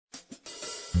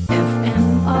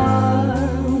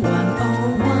FMR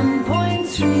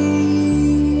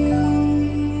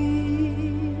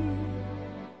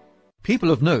 101.3.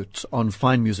 People of Note on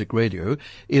Fine Music Radio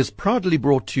is proudly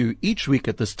brought to you each week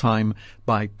at this time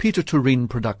by Peter Tureen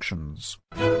Productions.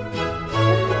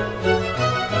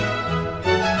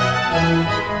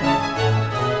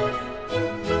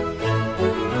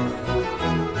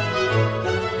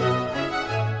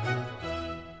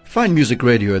 Fine Music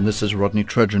Radio, and this is Rodney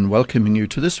Trojan welcoming you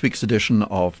to this week's edition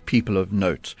of People of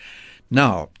Note.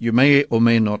 Now, you may or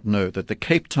may not know that the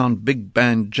Cape Town Big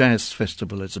Band Jazz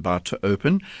Festival is about to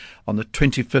open on the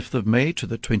 25th of May to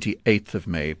the 28th of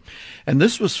May. And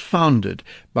this was founded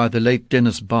by the late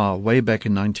Dennis Barr way back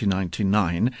in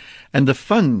 1999, and the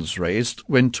funds raised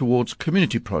went towards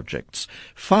community projects.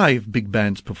 5 big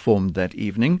bands performed that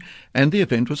evening, and the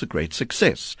event was a great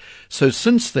success. So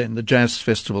since then, the Jazz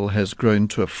Festival has grown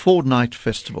to a 4-night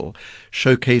festival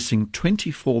showcasing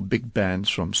 24 big bands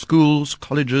from schools,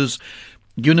 colleges,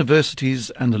 universities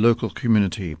and the local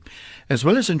community, as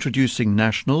well as introducing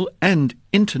national and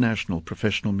international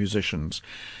professional musicians.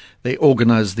 They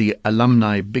organize the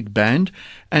Alumni Big Band,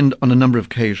 and on a number of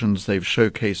occasions they've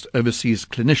showcased overseas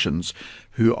clinicians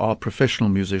who are professional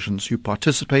musicians who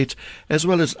participate, as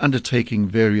well as undertaking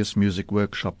various music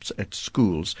workshops at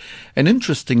schools. And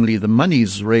interestingly, the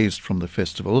monies raised from the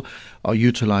festival are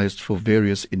utilized for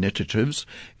various initiatives,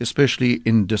 especially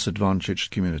in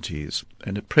disadvantaged communities.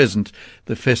 And at present,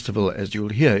 the festival, as you'll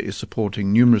hear, is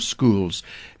supporting numerous schools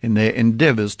in their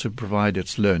endeavors to provide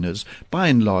its learners, by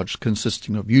and large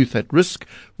consisting of youth at risk,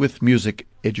 with music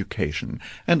education,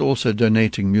 and also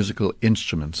donating musical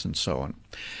instruments and so on.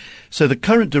 So the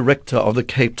current director of the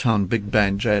Cape Town Big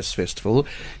Band Jazz Festival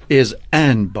is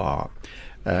Anne Barr,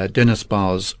 Dennis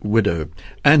Barr's widow.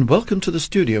 Anne, welcome to the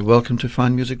studio. Welcome to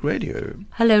Fine Music Radio.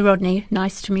 Hello, Rodney.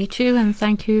 Nice to meet you, and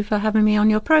thank you for having me on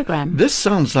your program. This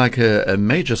sounds like a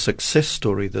major success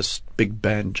story, this Big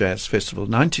Band Jazz Festival,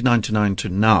 1999 to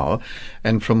now,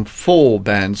 and from 5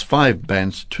 bands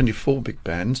to 24 big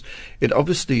bands, it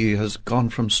obviously has gone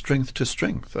from strength to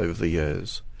strength over the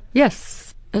years. Yes.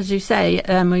 As you say,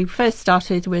 we first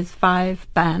started with 5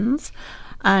 bands,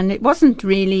 and it wasn't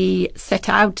really set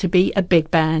out to be a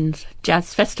big band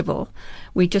jazz festival.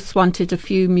 We just wanted a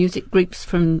few music groups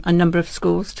from a number of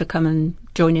schools to come and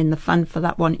join in the fun for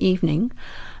that one evening,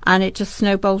 and it just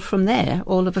snowballed from there.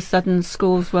 All of a sudden,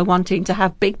 schools were wanting to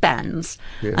have big bands,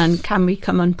 yes. And can we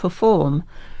come and perform?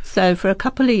 So for a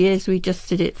couple of years, we just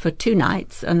did it for 2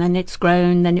 nights, and then it's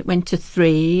grown, then it went to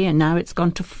 3, and now it's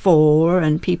gone to 4,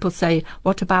 and people say,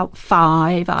 what about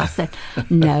 5? I said,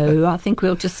 no, I think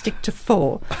we'll just stick to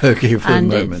 4. Okay, for a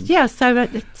moment. So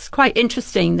it's quite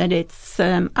interesting that it's,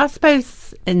 I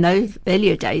suppose in those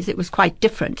earlier days, it was quite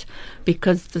different,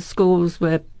 because the schools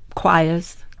were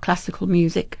choirs, classical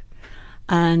music,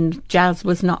 and jazz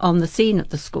was not on the scene at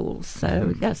the schools.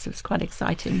 So, yes, it was quite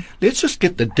exciting. Let's just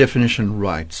get the definition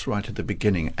right at the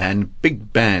beginning. And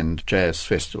Big Band Jazz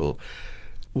Festival,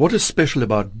 what is special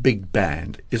about big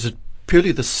band? Is it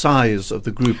purely the size of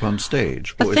the group on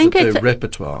stage, or is it their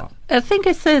repertoire? I think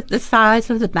it's the size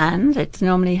of the band. It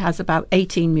normally has about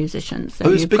 18 musicians. So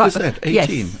as big as that, 18? Yes,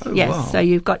 yes. Wow. So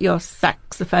you've got your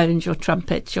saxophones, your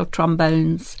trumpets, your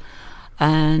trombones,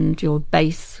 and your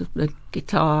bass, the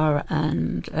guitar,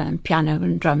 and piano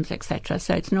and drums, etc.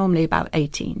 So it's normally about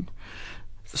 18.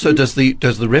 So does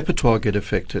the repertoire get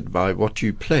affected by what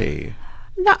you play?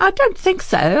 No, I don't think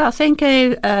so. I think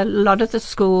a lot of the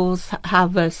schools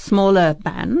have smaller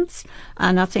bands,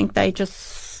 and I think they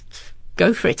just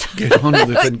go for it. Get on with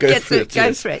it and go for it.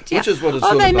 Go for it, yeah. Which is what it's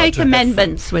all about. Or they about, make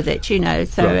amendments with it,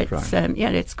 So right, it's right.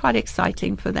 It's quite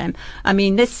exciting for them. I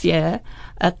mean, this year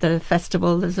at the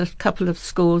festival, there's a couple of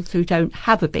schools who don't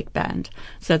have a big band,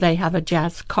 so they have a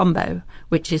jazz combo,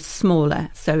 which is smaller.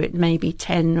 So it may be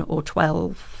 10 or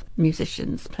 12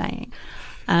 musicians playing,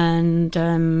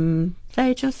 and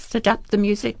they just adapt the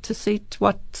music to suit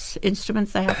what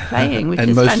instruments they have playing, which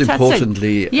and is most fantastic.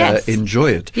 importantly, Yes.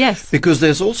 enjoy it. Yes. Because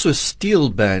there's also a steel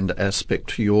band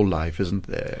aspect to your life, isn't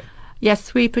there?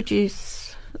 Yes, I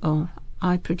produce,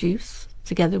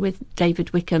 together with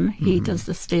David Wickham. He does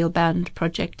the Steel Band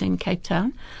project in Cape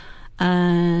Town,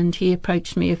 and he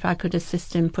approached me if I could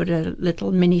assist him put a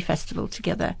little mini festival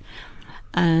together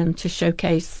to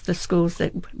showcase the schools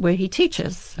where he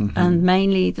teaches. And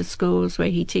mainly the schools where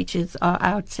he teaches are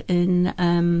out in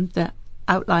the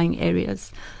outlying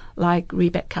areas like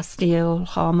Rebec Castile,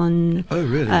 Harmon,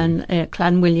 and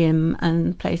Clanwilliam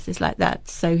and places like that.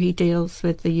 So he deals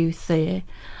with the youth there.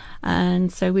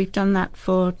 And so we've done that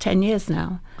for 10 years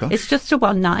now. Gosh. It's just a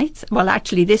one night. Well,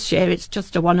 actually, this year it's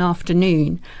just a one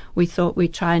afternoon. We thought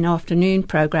we'd try an afternoon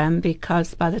programme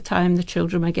because by the time the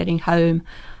children were getting home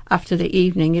after the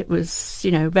evening, it was,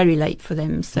 very late for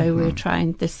them. So we're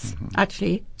trying this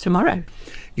actually tomorrow.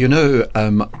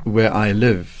 Where I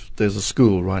live, there's a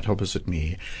school right opposite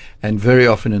me, and very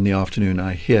often in the afternoon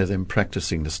I hear them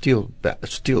practicing the steel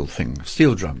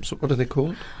drums. What are they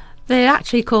called? They're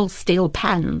actually called steel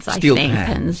pans, I think.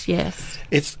 Pans, yes.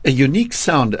 It's a unique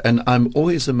sound, and I'm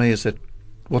always amazed at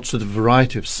what sort of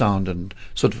variety of sound and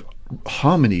sort of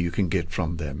harmony you can get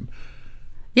from them.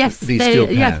 Yes, these steel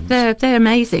pans. Yeah, they're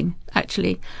amazing,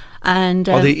 actually. And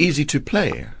are they easy to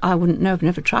play? I wouldn't know. I've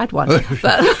never tried one.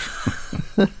 But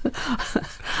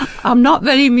I'm not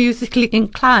very musically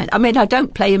inclined. I mean, I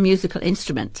don't play a musical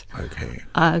instrument. Okay.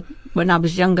 When I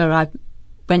was younger, I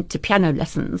went to piano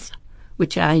lessons,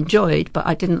 which I enjoyed, but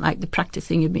I didn't like the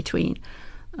practicing in between.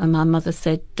 And my mother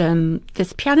said,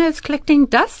 this piano's collecting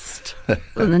dust.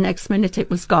 And the next minute it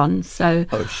was gone. So,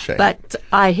 shame. But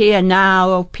I hear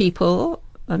now of people.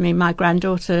 I mean, my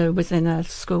granddaughter was in a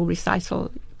school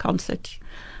recital concert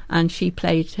and she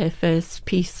played her first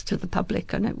piece to the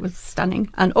public and it was stunning.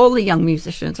 And all the young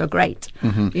musicians are great.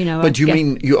 But you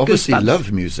mean you obviously goosebumps.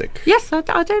 love music? Yes,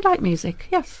 I do like music,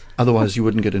 yes. Otherwise you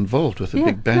wouldn't get involved with a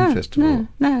big band festival.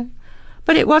 No.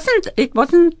 But it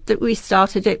wasn't that we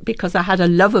started it because I had a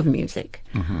love of music.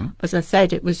 As I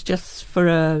said, it was just for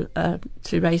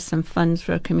to raise some funds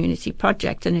for a community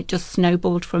project, and it just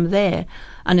snowballed from there.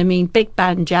 And I mean, big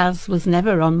band jazz was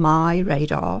never on my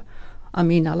radar. I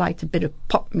mean, I liked a bit of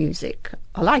pop music.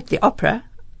 I liked the opera,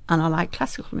 and I liked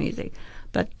classical music.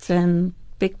 But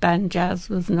big band jazz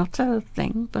was not a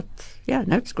thing. But yeah,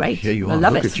 no, it's great. Here you I are.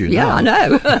 love Look it. at you Yeah,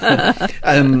 now.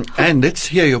 I know. And let's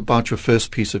hear about your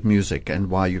first piece of music and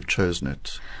why you've chosen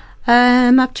it.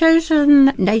 I've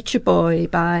chosen Nature Boy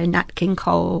by Nat King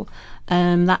Cole.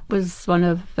 That was one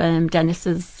of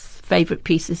Dennis's favourite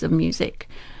pieces of music.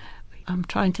 I'm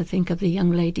trying to think of the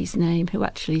young lady's name who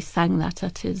actually sang that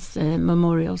at his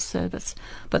memorial service.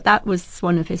 But that was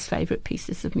one of his favourite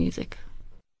pieces of music.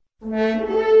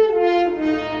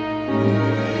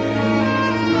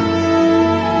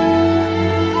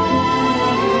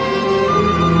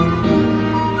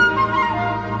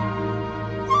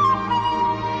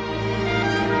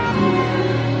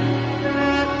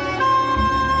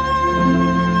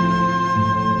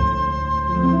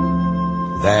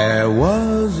 There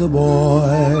was a boy,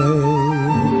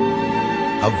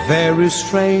 a very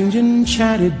strange,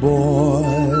 enchanted boy.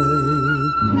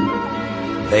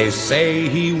 They say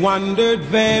he wandered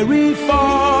very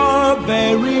far,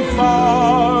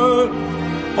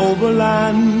 over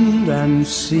land and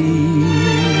sea.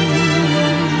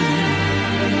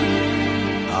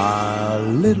 A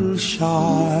little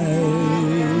shy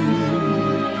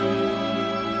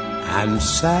and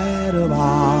sad of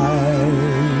eye,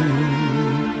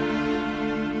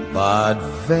 but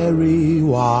very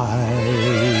wise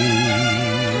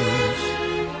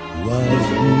was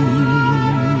he.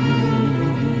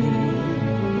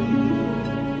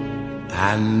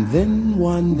 And then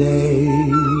one day,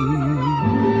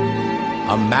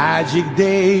 a magic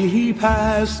day, he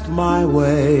passed my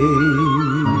way.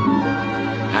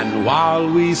 And while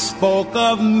we spoke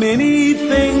of many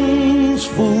things,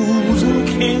 fools and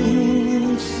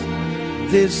kings,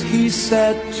 this he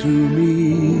said to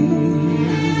me: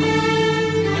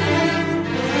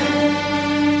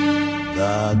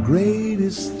 the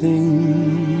greatest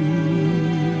thing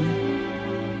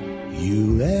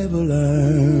you'll ever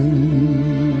learn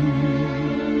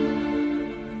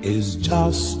is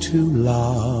just to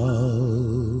love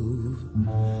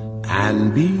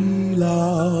and be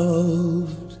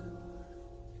loved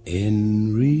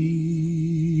in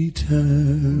return.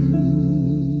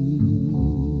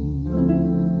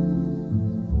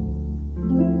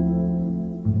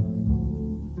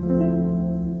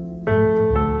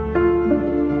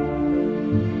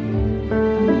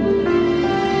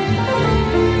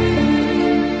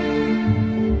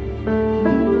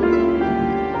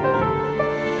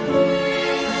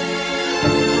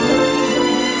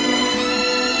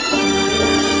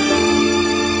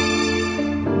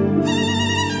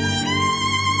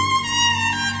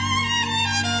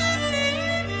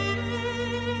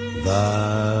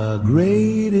 The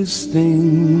greatest thing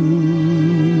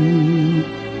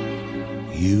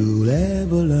you'll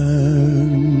ever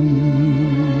learn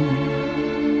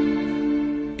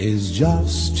is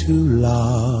just to love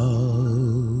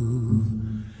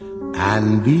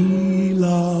and be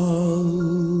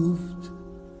loved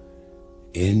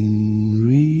in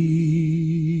return.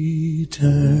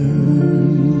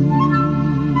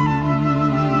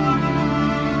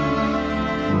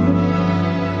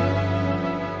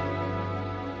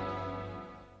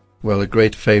 Well, a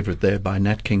great favourite there by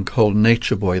Nat King Cole,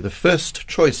 Nature Boy, the first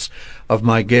choice of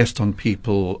my guest on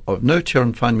People of Note here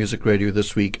on Fine Music Radio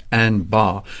this week, Anne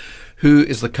Barr, who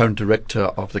is the current director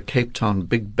of the Cape Town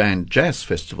Big Band Jazz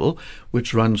Festival,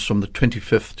 which runs from the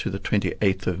 25th to the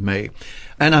 28th of May.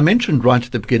 And I mentioned right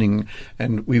at the beginning,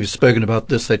 and we've spoken about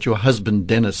this, that your husband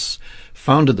Dennis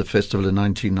founded the festival in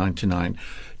 1999.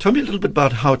 Tell me a little bit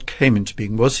about how it came into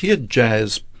being. Was he a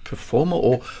jazz performer,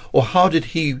 or how did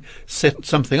he set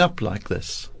something up like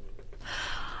this?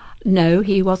 No,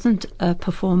 he wasn't a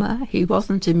performer. He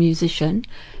wasn't a musician.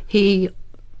 He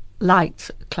liked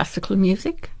classical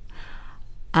music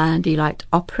and he liked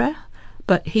opera,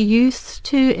 but he used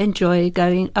to enjoy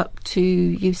going up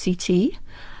to UCT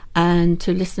and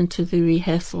to listen to the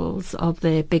rehearsals of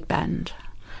their big band.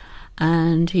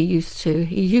 And he used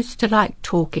to like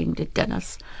talking, did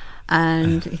Dennis.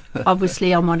 And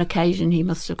obviously on one occasion he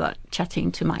must have got chatting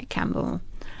to Mike Campbell.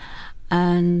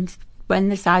 And when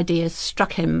this idea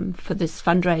struck him for this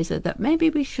fundraiser that maybe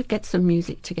we should get some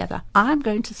music together, I'm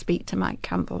going to speak to Mike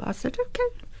Campbell. I said,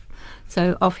 okay.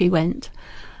 So off he went.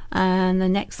 And the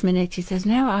next minute he says,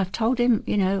 no, I've told him,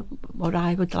 what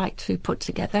I would like to put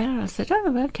together. I said,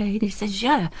 oh, okay. And he says,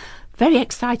 yeah, very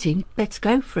exciting. Let's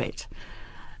go for it.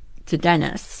 To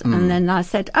Dennis. And then I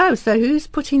said, oh, so who's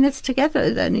putting this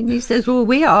together then? And he says, well,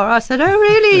 we are. I said, oh,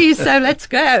 really? So let's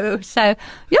go. So,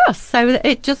 yeah, so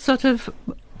it just sort of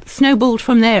snowballed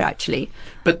from there, actually.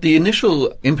 But the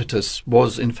initial impetus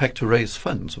was, in fact, to raise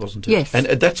funds, wasn't it? Yes. And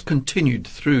that's continued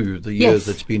through the years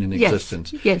it's been in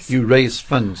existence. Yes. You raise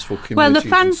funds for communities. Well, the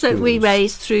funds that we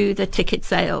raise through the ticket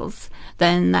sales,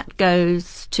 then that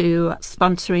goes to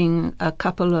sponsoring a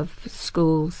couple of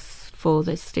schools for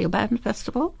the Steel Band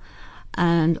Festival,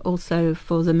 and also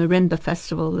for the Marimba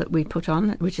Festival that we put on,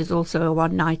 which is also a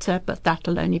one-nighter, but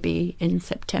that'll only be in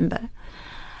September.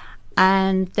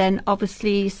 And then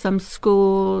obviously some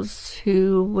schools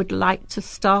who would like to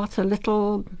start a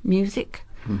little music,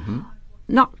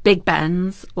 not big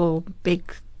bands or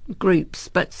big groups,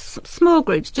 but small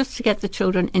groups, just to get the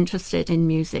children interested in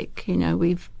music.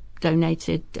 We've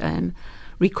donated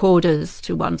recorders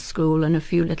to one school and a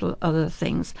few little other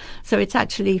things. So it's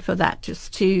actually for that,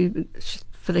 just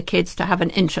for the kids to have an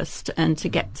interest and to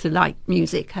get to like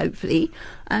music, hopefully,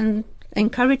 and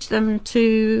encourage them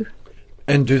to.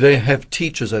 And do they have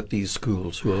teachers at these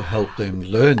schools who will help them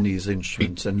learn these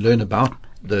instruments and learn about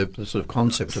the sort of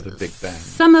concept of a big band?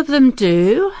 Some of them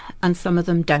do, and some of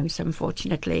them don't,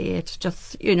 unfortunately. It's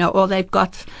just, or they've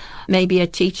got maybe a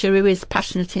teacher who is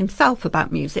passionate himself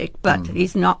about music, but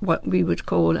he's not what we would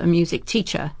call a music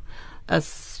teacher,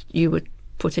 as you would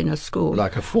put in a school.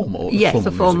 Like a formal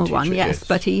one, teacher, yes.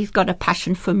 But he's got a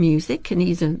passion for music, and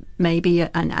he's maybe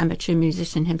an amateur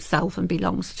musician himself and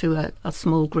belongs to a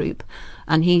small group,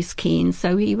 and he's keen,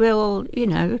 so he will,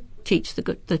 teach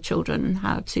the children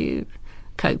how to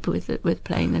cope with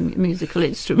playing the musical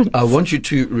instruments. I want you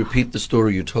to repeat the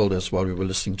story you told us while we were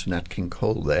listening to Nat King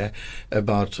Cole there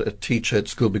about a teacher at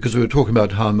school, because we were talking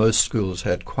about how most schools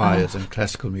had choirs and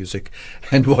classical music,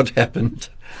 and what happened.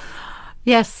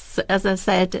 Yes, as I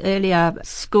said earlier,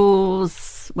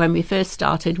 schools when we first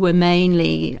started were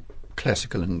mainly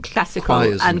classical and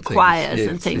choirs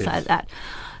and things like that.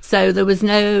 So there was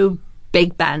no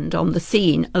big band on the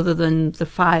scene other than the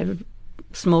 5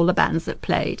 smaller bands that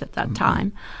played at that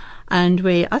time. And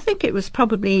I think it was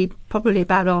probably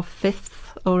about our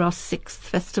 5th or our 6th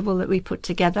festival that we put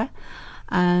together.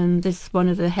 And one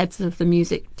of the heads of the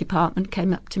music department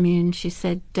came up to me and she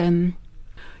said,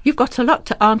 you've got a lot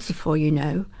to answer for,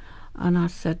 And I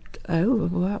said, oh,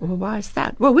 well, why is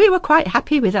that? Well, we were quite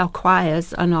happy with our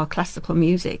choirs and our classical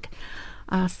music.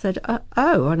 I said,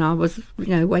 and I was,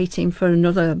 waiting for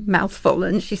another mouthful.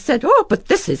 And she said, oh, but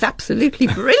this is absolutely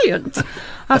brilliant.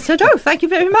 I said, oh, thank you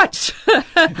very much.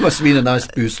 It must have been a nice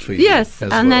boost for you. Yes,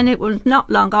 and then it was not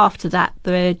long after that,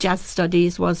 the jazz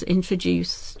studies was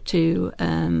introduced to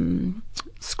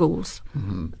schools,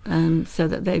 so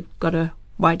that they've got a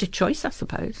wider choice, I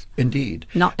suppose. Indeed.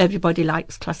 Not everybody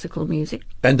likes classical music.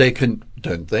 And they can,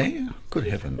 don't they? Good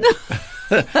heavens.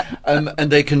 And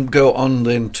they can go on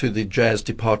then to the jazz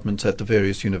departments at the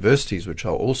various universities, which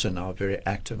are also now very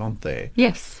active, aren't they?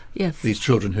 Yes. These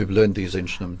children who've learned these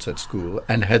instruments at school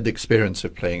and had the experience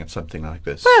of playing at something like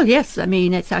this. Well, yes. I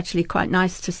mean, it's actually quite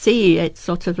nice to see. It's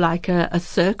sort of like a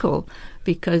circle,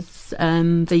 because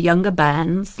the younger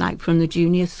bands, like from the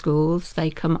junior schools, they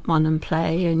come on and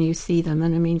play and you see them.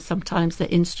 And I mean, sometimes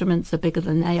the instruments are bigger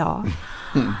than they are.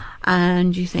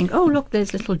 And you think, oh, look,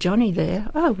 there's little Johnny there.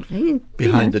 Oh,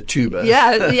 behind the tuba.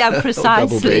 Yeah,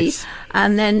 precisely. bass.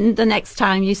 And then the next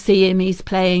time you see him, he's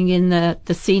playing in the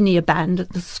senior band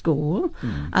at the school.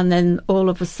 And then all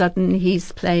of a sudden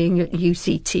he's playing at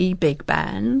UCT Big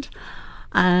Band.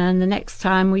 And the next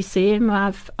time we see him,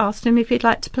 I've asked him if he'd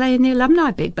like to play in the Alumni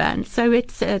Big Band. So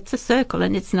it's a circle,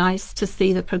 and it's nice to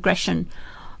see the progression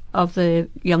of the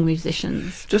young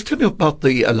musicians. Just tell me about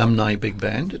the Alumni Big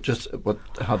Band, just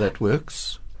how that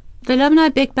works. The Alumni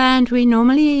Big Band, we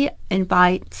normally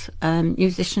invite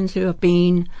musicians who have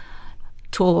been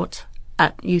taught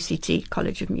at UCT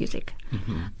College of Music,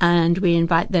 and we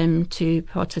invite them to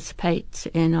participate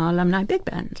in our Alumni Big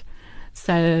Band.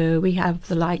 So we have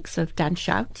the likes of Dan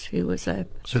Shout, who was a...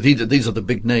 So these are the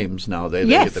big names now. They're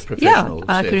the professionals.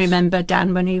 I can remember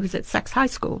Dan when he was at Saxe High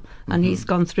School, and he's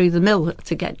gone through the mill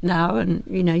to get now, and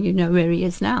you know where he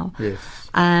is now. Yes.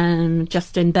 And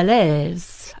Justin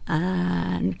Belaise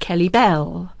and Kelly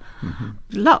Bell,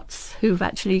 lots who've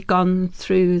actually gone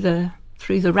through the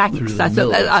ranks.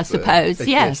 I suppose.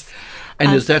 Yes.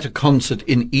 And is that a concert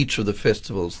in each of the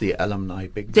festivals, the Alumni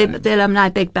Big Band? The Alumni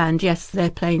Big Band, yes,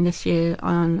 they're playing this year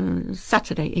on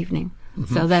Saturday evening.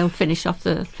 So they'll finish off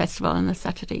the festival on a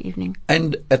Saturday evening.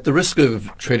 And at the risk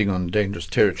of treading on dangerous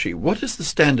territory, what is the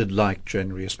standard like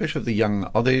generally, especially of the young?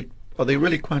 Are they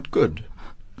really quite good?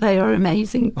 They are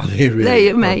amazing. Are they really?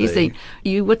 They're amazing.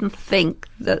 You wouldn't think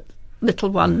that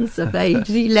little ones of age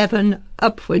 11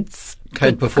 upwards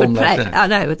can perform like that. I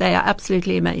know, they are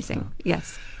absolutely amazing,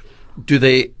 yes. Do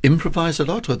they improvise a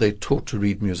lot, or are they taught to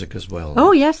read music as well?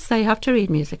 Oh, yes, they have to read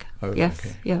music. Oh, yes,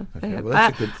 okay. yeah. Okay. Well,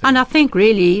 that's a good thing. And I think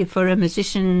really for a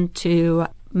musician to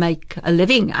make a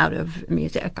living out of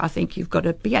music, I think you've got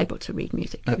to be able to read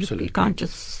music. Absolutely. You can't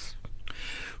just...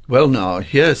 Well, now,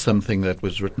 here's something that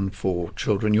was written for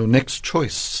children, your next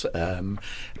choice, and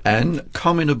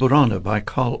Carmina Burana by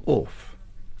Carl Orff.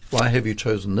 Why have you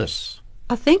chosen this?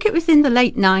 I think it was in the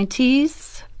late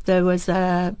 90s. There was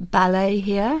a ballet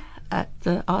here at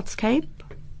the Artscape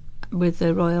with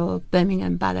the Royal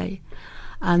Birmingham Ballet,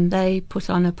 and they put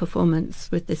on a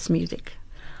performance with this music.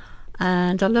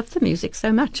 And I love the music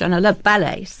so much, and I love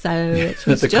ballet, so it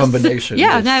was the combination.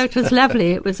 Yeah, yes. no, it was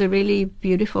lovely. It was a really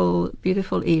beautiful,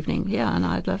 beautiful evening. Yeah, and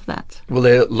I love that. Well,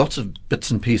 there are lots of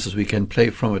bits and pieces we can play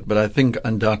from it, but I think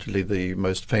undoubtedly the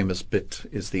most famous bit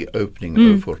is the opening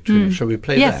O Fortuna. Shall we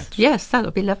play that? Yes, that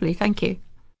would be lovely. Thank you.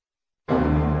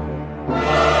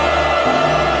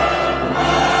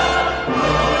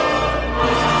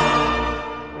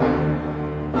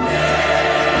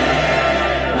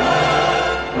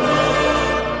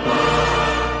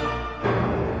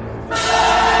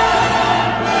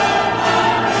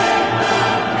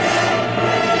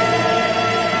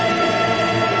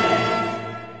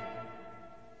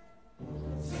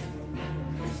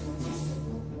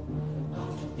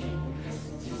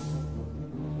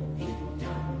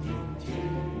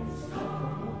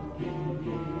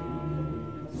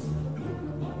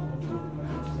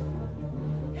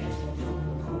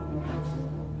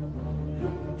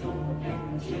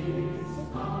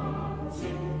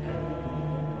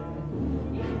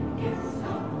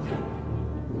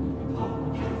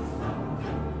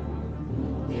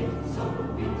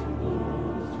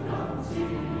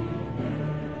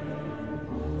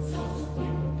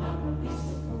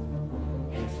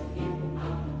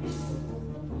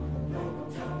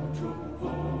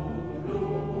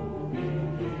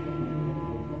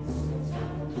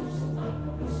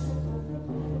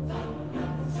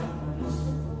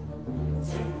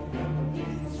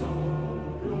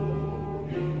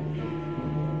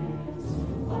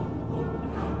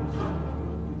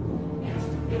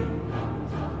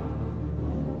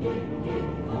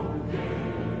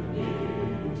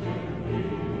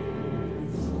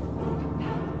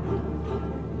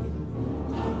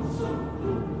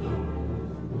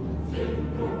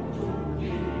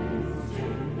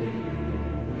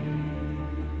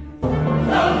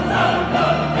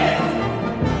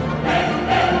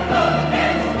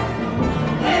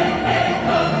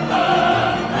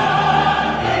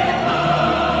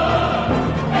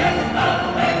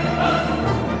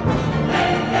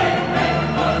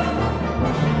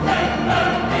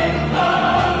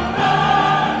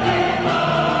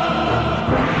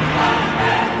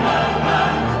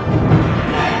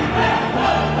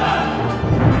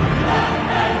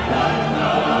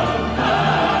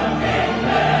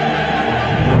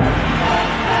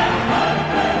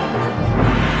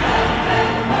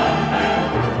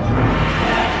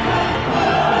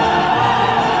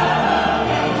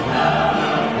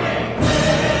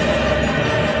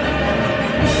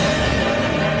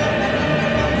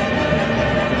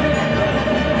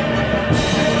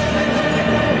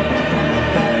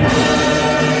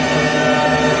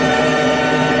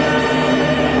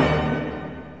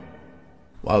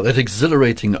 Wow, that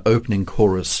exhilarating opening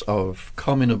chorus of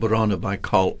Carmina Burana by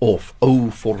Carl Orff,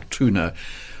 O Fortuna,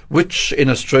 which in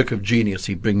a stroke of genius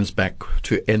he brings back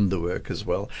to end the work as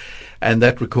well. And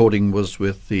that recording was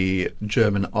with the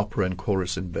German Opera and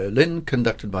Chorus in Berlin,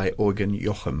 conducted by Eugen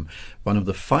Jochem, one of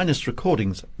the finest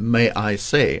recordings, may I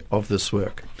say, of this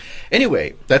work.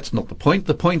 Anyway, that's not the point.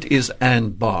 The point is Anne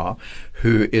Barr,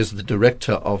 who is the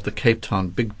director of the Cape Town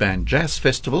Big Band Jazz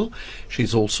Festival.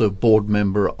 She's also board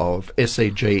member of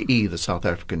SAJE, the South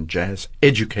African Jazz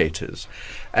Educators.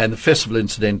 And the festival,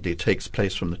 incidentally, takes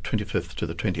place from the 25th to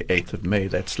the 28th of May.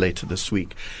 That's later this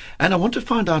week. And I want to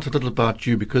find out a little about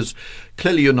you, because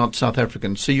clearly you're not South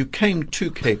African. So you came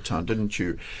to Cape Town, didn't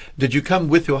you? Did you come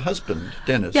with your husband,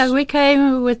 Dennis? Yeah, we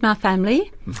came with my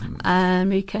family. And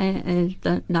we came in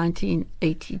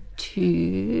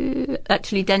 1982.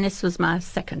 Actually, Dennis was my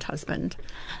second husband.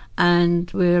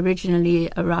 And we originally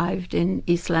arrived in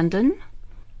East London.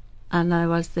 And I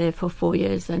was there for 4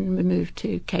 years, and we moved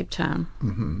to Cape Town.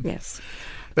 Yes.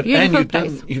 But Anne,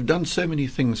 you've done so many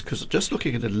things, because just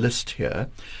looking at a list here,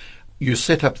 you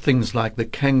set up things like the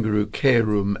Kangaroo Care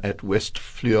Room at West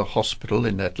Fleur Hospital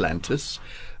in Atlantis,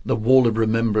 the Wall of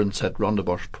Remembrance at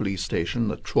Rondebosch Police Station,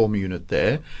 the trauma unit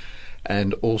there,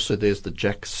 and also there's the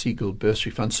Jack Siegel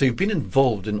Bursary Fund. So you've been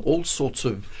involved in all sorts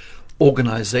of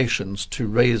organizations to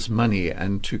raise money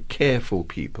and to care for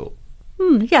people.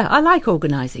 Yeah, I like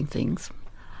organising things.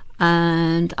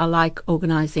 And I like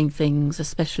organising things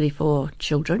especially for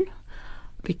children,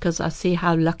 because I see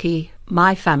how lucky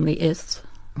my family is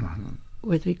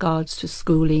with regards to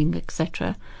schooling,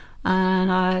 etc.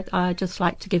 And I just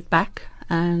like to give back,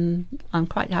 and I'm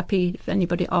quite happy if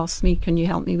anybody asks me, can you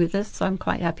help me with this? I'm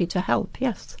quite happy to help,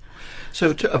 yes.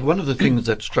 So one of the things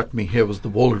that struck me here was the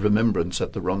Wall of Remembrance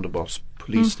at the Rondebosch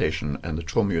Police Station and the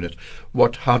trauma unit.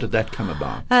 How did that come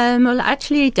about? Well,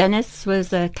 actually, Dennis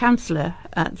was a counsellor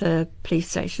at the police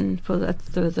station for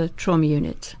the trauma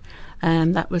unit.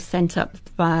 That was sent up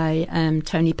by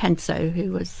Tony Penso,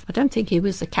 who was, I don't think he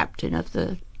was the captain of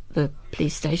the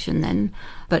police station then,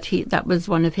 but that was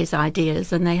one of his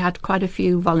ideas, and they had quite a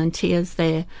few volunteers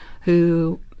there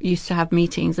who used to have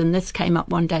meetings, and this came up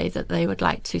one day that they would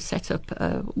like to set up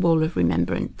a Wall of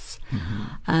Remembrance.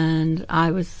 And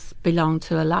I belonged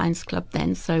to a Lions Club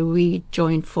then, so we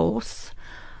joined force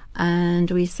and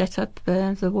we set up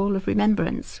the Wall of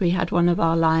Remembrance. We had one of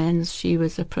our lions, she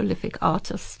was a prolific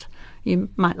artist. You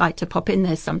might like to pop in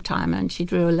there sometime, and she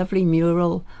drew a lovely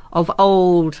mural of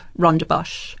old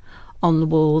Rondebosch on the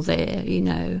wall there, you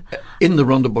know. In the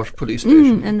Rondebosch Police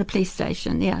Station? In the police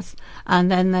station, yes. And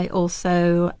then they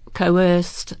also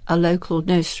coerced a local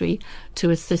nursery to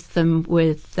assist them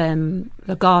with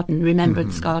the garden,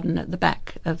 Remembrance Garden at the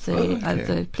back of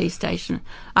the police station.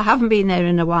 I haven't been there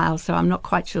in a while, so I'm not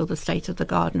quite sure the state of the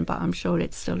garden, but I'm sure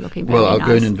it's still looking very nice. Well, I'll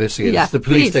go and investigate. Yeah, it's the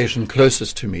police station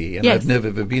closest to me, and I've never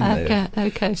ever been there.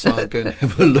 Okay. So I'll go and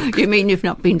have a look. You mean you've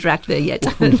not been dragged there yet?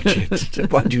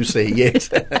 Why do you say yet?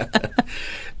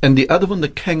 And the other one, the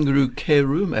Kangaroo Care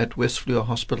Room at West Fleur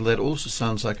Hospital, that also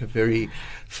sounds like a very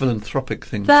philanthropic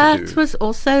thing to do. That was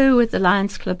also with the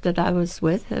Lions Club that I was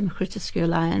with, Critiscure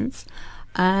Lions.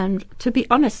 And to be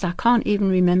honest, I can't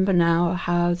even remember now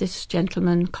how this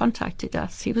gentleman contacted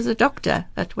us. He was a doctor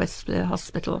at West Fleur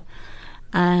Hospital,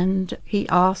 and he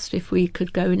asked if we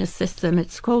could go and assist them.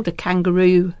 It's called a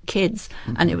Kangaroo Kids,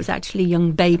 and it was actually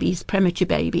young babies, premature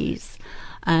babies.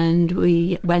 And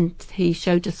we went, he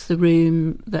showed us the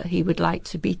room that he would like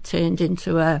to be turned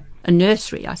into a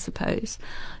nursery, I suppose.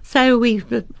 So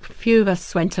a few of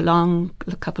us went along,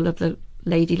 a couple of the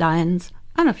lady lions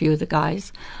and a few of the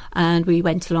guys, and we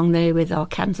went along there with our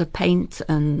cans of paint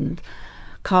and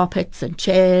carpets and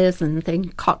chairs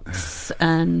and cots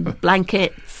and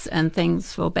blankets and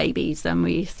things for babies, and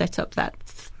we set up that.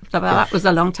 That was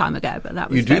a long time ago, but that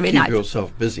was very nice. You do keep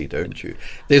yourself busy, don't you?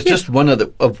 There's just one other,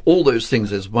 of all those things,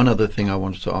 there's one other thing I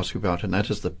wanted to ask you about, and that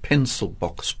is the Pencil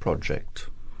Box Project.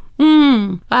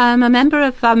 I'm a member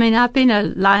of, I've been a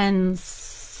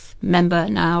Lions member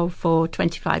now for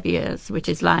 25 years, which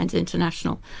is Lions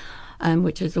International,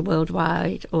 which is a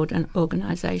worldwide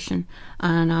organisation.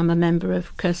 And I'm a member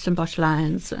of Kirsten Bosch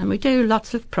Lions, and we do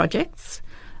lots of projects.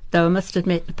 Though I must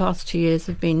admit the past 2 years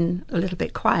have been a little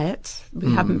bit quiet.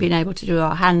 We haven't been able to do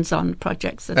our hands-on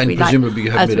projects that we like. And presumably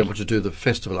you haven't been able to do the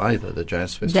festival either, the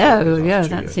Jazz Festival.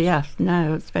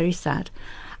 No, it's very sad.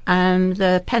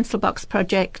 The Pencil Box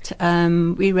Project,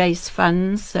 we raise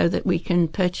funds so that we can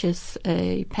purchase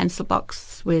a pencil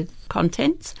box with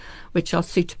contents which are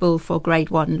suitable for grade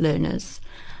 1 learners.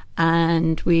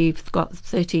 And we've got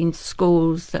 13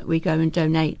 schools that we go and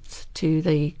donate to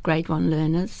the grade 1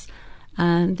 learners.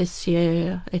 And this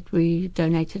year we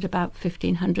donated about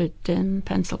 1,500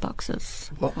 pencil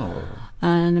boxes. Wow.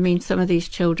 And I mean, some of these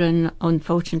children,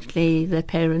 unfortunately, their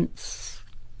parents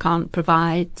can't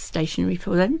provide stationery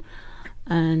for them.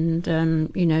 And,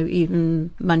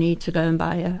 even money to go and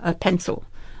buy a pencil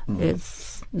is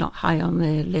not high on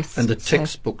their list. And the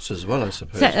textbooks as well, I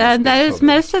suppose. So,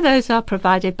 most of those are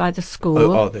provided by the school.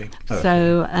 Oh, are they? Oh.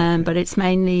 So, but it's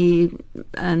mainly,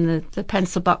 and the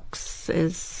pencil box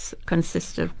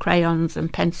consists of crayons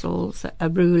and pencils, a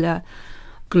ruler,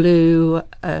 glue,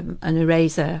 an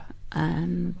eraser,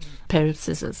 and a pair of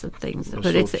scissors and things.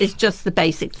 But it's just the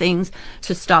basic things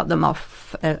to start them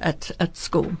off at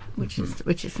school, which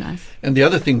is nice. And the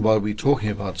other thing, while we're talking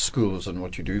about schools and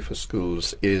what you do for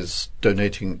schools, is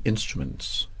donating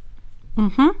instruments.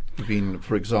 Mm-hmm. You've been,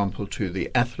 for example, to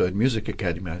the Athlone Music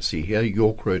Academy, I see here,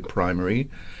 York Road Primary,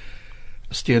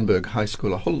 Steenberg High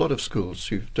School, a whole lot of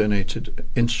schools you've donated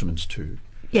instruments to.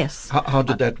 Yes. How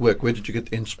did that work? Where did you get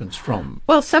the instruments from?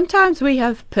 Well, sometimes we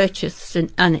have purchased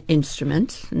an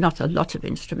instrument, not a lot of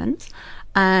instruments,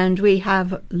 and we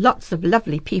have lots of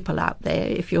lovely people out there,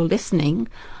 if you're listening,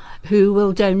 who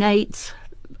will donate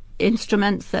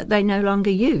instruments that they no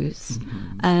longer use.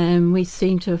 Mm-hmm. We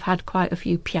seem to have had quite a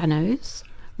few pianos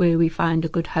where we find a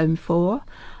good home for,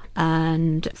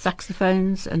 and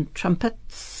saxophones and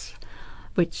trumpets,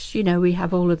 which, we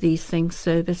have all of these things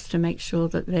serviced to make sure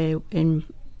that they're in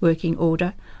working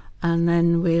order, and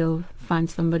then we'll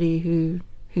find somebody who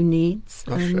needs,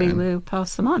 and we will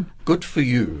pass them on. Good for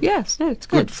you. Yes, no, it's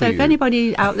good. So if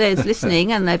anybody out there is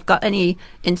listening and they've got any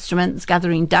instruments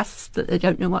gathering dust that they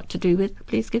don't know what to do with,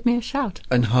 please give me a shout.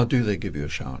 And how do they give you a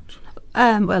shout?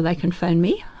 Well, they can phone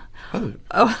me.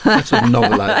 Oh, that's a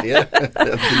novel idea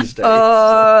these days.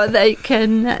 Or they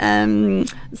can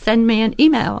send me an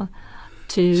email.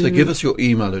 So give us your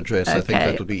email address. Okay. I think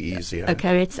that'll be easier.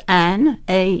 Okay, it's Ann,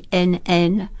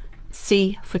 ANN,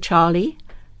 C for Charlie,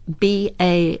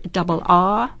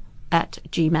 BARR at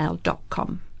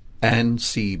gmail.com.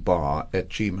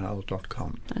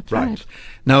 AnnCbar@gmail.com. That's right.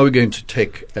 Now we're going to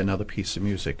take another piece of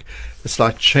music. A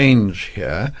slight change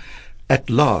here. At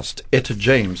last, Etta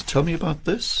James. Tell me about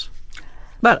this.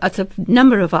 Well, at a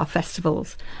number of our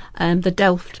festivals, the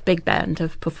Delft Big Band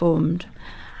have performed.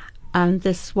 And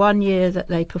this one year that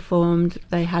they performed,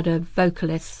 they had a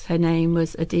vocalist. Her name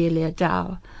was Adelia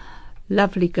Dow.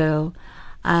 Lovely girl.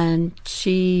 And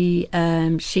she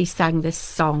sang this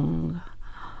song.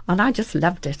 And I just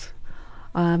loved it.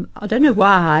 I don't know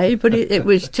why, but it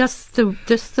was just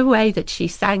the way that she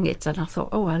sang it. And I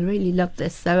thought, I really love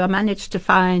this. So I managed to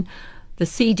find the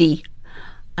CD.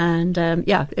 And,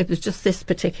 it was just this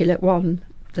particular one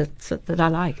that I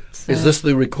liked. So. Is this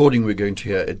the recording we're going to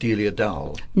hear, Adelia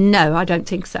Dow? No, I don't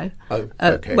think so. Oh,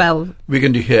 okay. Well, we're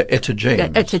going to hear Etta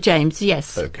James. Etta James,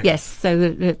 yes. Okay. Yes,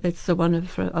 so it's the one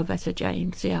of Etta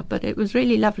James, yeah. But it was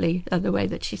really lovely, the way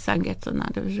that she sang it, and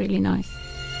that it was really nice.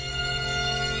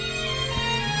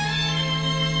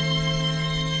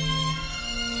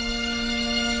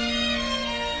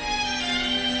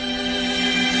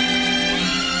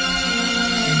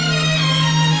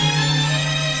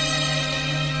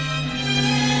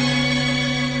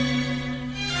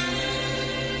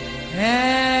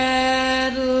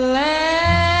 At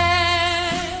last,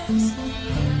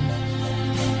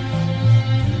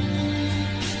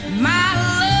 my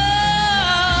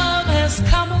love has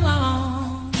come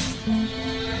along.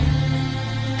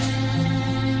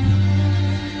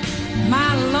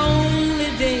 My lonely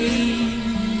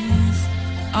days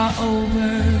are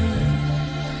over,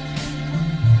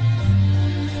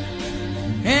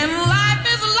 and life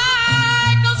is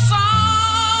like a song.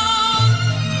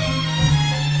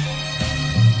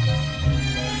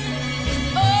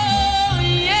 Oh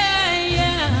yeah,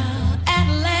 yeah, at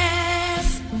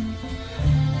last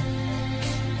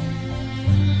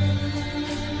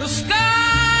the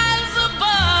skies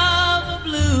above are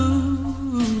blue.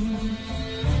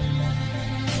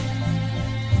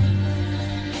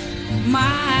 My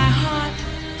heart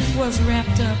was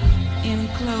wrapped up in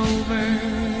clover.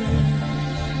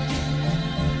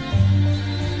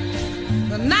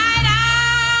 The night I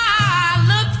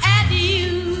looked at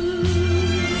you,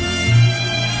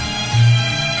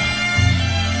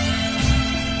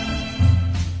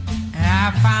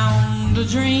 I found a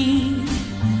dream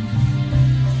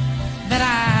that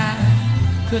I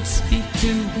could speak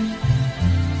to,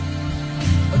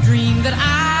 a dream that I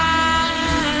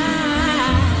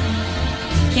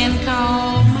can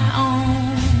call my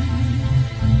own.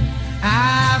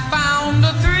 I found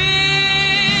a thrill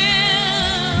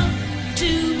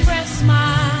to press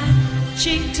my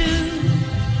cheek to,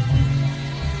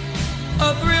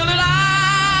 a thrill that I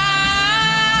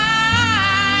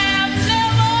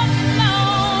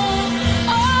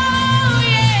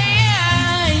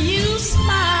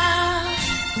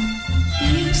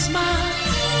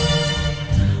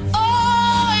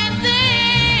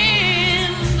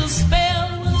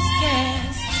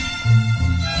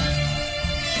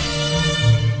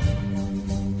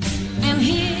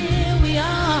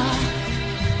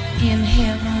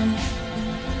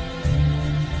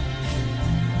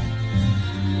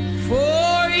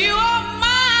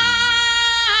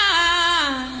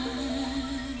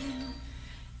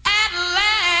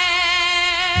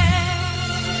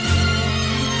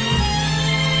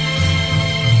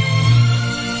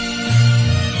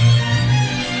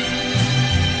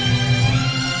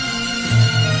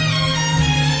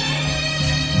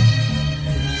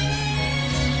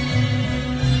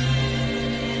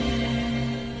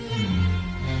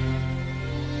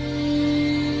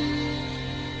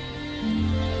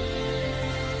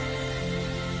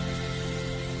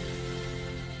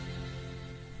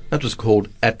That was called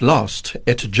At Last,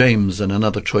 Etta James, and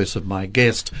another choice of my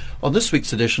guest on this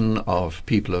week's edition of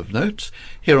People of Note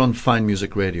here on Fine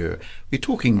Music Radio. We're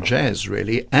talking jazz,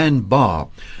 really. Anne Barr,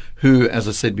 who, as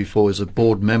I said before, is a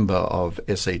board member of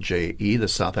SAJE, the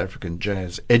South African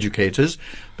Jazz Educators,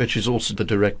 but she's also the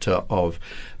director of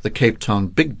the Cape Town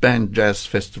Big Band Jazz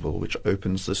Festival, which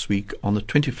opens this week on the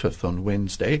 25th on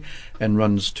Wednesday and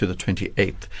runs to the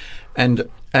 28th.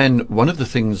 And one of the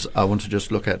things I want to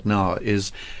just look at now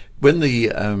is when the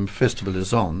festival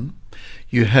is on,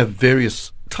 you have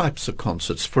various types of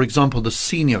concerts. For example, the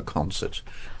senior concert.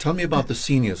 Tell me about the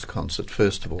seniors concert,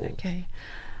 first of all. Okay.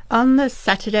 On the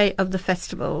Saturday of the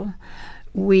festival,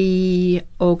 we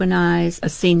organise a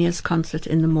seniors concert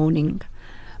in the morning.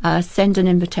 Send an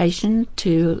invitation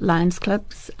to Lions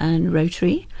Clubs and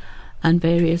Rotary and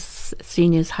various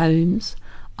seniors' homes,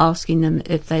 asking them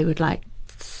if they would like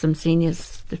some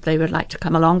seniors, if they would like to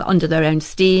come along under their own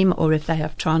steam, or if they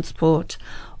have transport,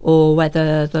 or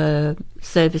whether the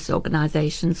service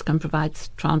organisations can provide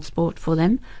transport for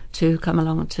them to come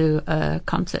along to a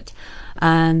concert.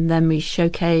 And then we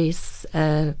showcase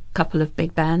a couple of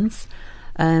big bands.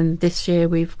 This year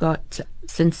we've got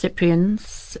St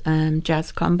Cyprian's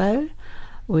Jazz Combo.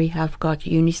 We have got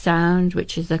Unisound,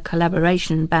 which is a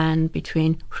collaboration band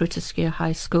between Groote Schuur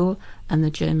High School and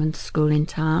the German school in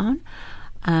town.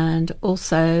 And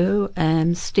also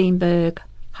Steenberg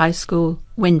High School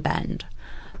Wind Band.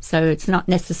 So it's not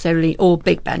necessarily all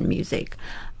big band music.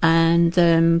 And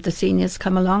the seniors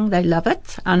come along, they love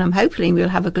it, and I'm hoping we'll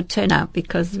have a good turnout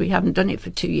because we haven't done it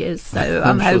for 2 years, so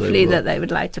I'm sure hopefully that they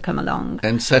would like to come along.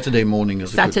 And Saturday morning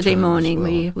is a good Saturday time morning as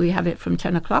well. we have it from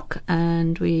 10 o'clock,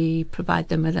 and we provide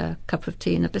them with a cup of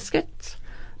tea and a biscuit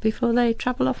before they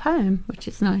travel off home, which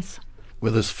is nice.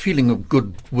 With this feeling of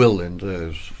goodwill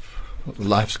and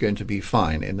life's going to be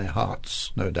fine in their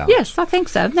hearts, no doubt. Yes, I think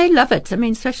so. They love it. I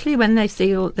mean, especially when they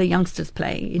see all the youngsters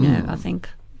play, you know, I think.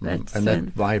 That's, and that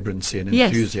vibrancy and yes,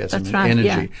 enthusiasm that's and right,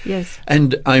 energy. yeah, yes.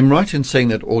 And I'm right in saying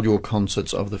that all your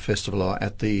concerts of the festival are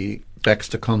at the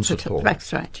Baxter Concert Hall.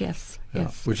 That's right, yes. Yeah,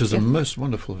 yes. which is yes. a most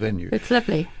wonderful venue. It's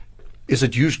lovely. Is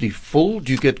it usually full?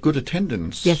 Do you get good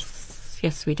attendance?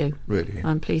 Yes, we do. Really?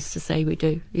 I'm pleased to say we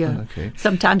do, yeah. Oh, okay.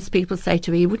 Sometimes people say to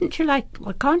me,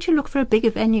 can't you look for a bigger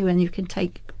venue and you can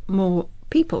take more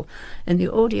people in the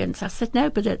audience? I said, no,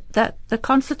 but the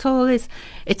concert hall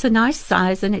it's a nice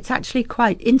size and it's actually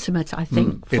quite intimate, I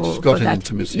think. It's got an that.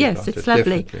 intimacy Yes, about it's it,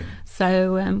 lovely. definitely.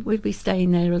 So we'll be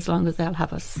staying there as long as they'll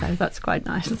have us, so that's quite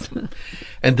nice.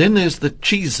 And then there's the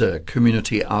Cheeser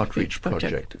Community Outreach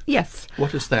Project. Yes.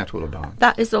 What is that all about?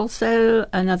 That is also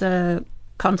another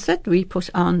concert we put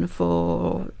on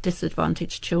for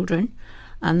disadvantaged children,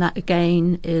 and that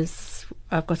again is,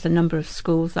 I've got a number of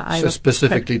schools that I... So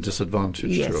specifically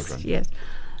disadvantaged children. Yes,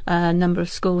 a number of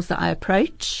schools that I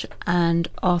approach and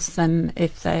ask them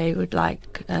if they would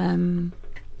like to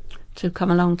come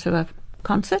along to a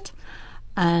concert.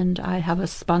 And I have a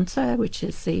sponsor, which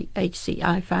is the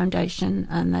HCI Foundation,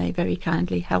 and they very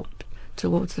kindly help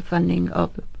towards the funding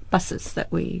of buses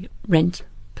that we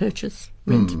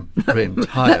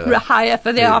hire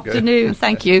for the afternoon.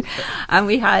 Thank you. And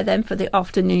we hire them for the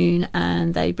afternoon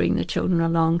and they bring the children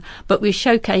along. But we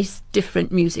showcase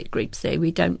different music groups there.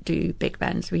 We don't do big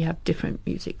bands. We have different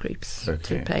music groups to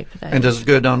play for them. And does it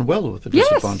go down well with the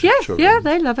disadvantaged children? Yeah,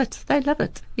 they love it. They love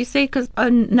it. You see, because a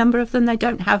number of them, they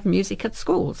don't have music at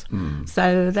schools.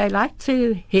 So they like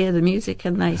to hear the music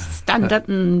and they stand up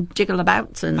and jiggle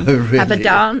about and have a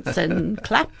dance and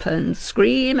clap and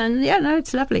scream, and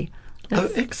it's lovely. Oh,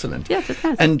 excellent. Yes, it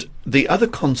has. And the other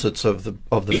concerts of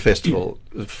the festival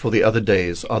for the other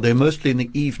days, are they mostly in the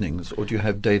evenings or do you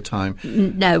have daytime?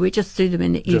 No, we just do them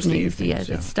in the Just the evenings. evenings,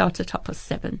 They start at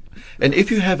 7:30. And if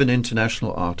you have an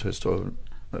international artist or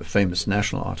a famous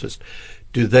national artist,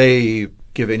 do they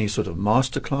give any sort of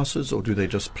master classes or do they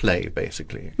just play,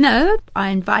 basically? No, I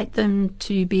invite them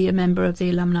to be a member of the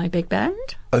Alumni Big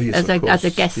Band as a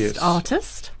guest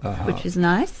artist, which is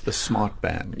nice. The Smart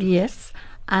Band. Yes.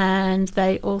 And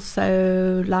they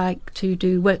also like to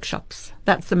do workshops.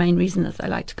 That's the main reason that they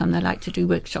like to come. They like to do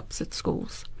workshops at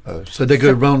schools. Oh, so they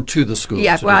go around to the schools?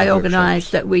 Yeah, to well, do I the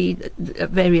organise workshops. that at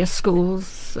various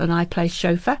schools, and I play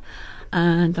chauffeur,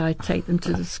 and I take them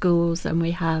to the schools and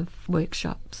we have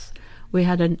workshops. We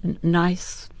had a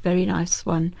nice, very nice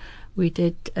one we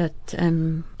did at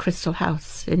Crystal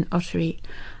House in Ottery,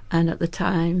 and at the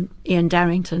time Ian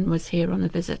Darrington was here on a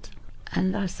visit.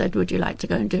 And I said, would you like to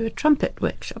go and do a trumpet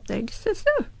workshop there? He says,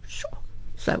 oh, sure.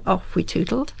 So off we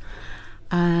tootled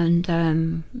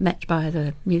and met by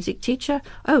the music teacher.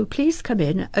 Oh, please come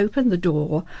in, open the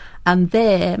door. And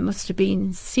there must have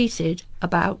been seated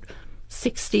about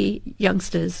 60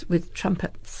 youngsters with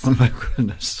trumpets. Oh, my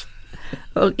goodness.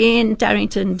 Well, Ian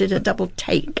Darrington did a double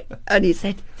take, and he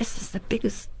said, "This is the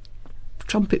biggest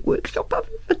trumpet workshop I've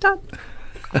ever done."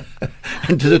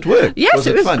 And did it work? Yes,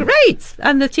 it was fun? great.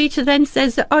 And the teacher then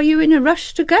says, "Are you in a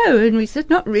rush to go?" And we said,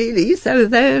 "Not really." So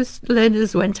those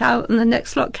learners went out, and the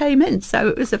next lot came in. So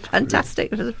it was a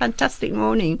fantastic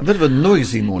morning. A bit of a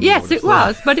noisy morning. Yes, it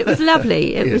was, but it was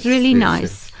lovely. It was really nice.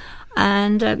 Yes.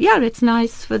 And it's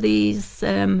nice for these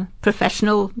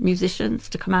professional musicians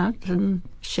to come out and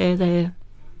share their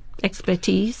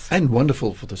expertise. And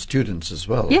wonderful for the students as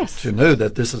well. Yes. To know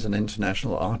that this is an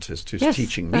international artist who's Yes,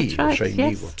 teaching me, that's right, showing me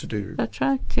yes. what to do. That's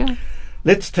right, yeah.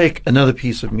 Let's take another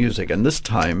piece of music, and this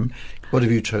time, what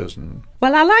have you chosen?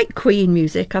 Well, I like Queen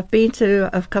music. I've been to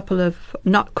a couple of,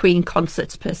 not Queen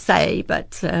concerts per se,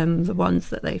 but the ones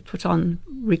that they've put on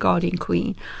regarding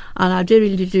Queen. And I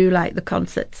really do like the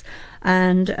concerts.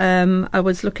 And I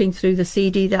was looking through the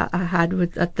CD that I had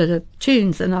with the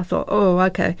tunes, and I thought, oh,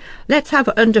 okay, let's have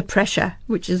Under Pressure,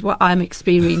 which is what I'm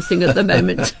experiencing at the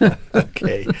moment.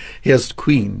 Okay, here's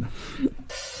Queen.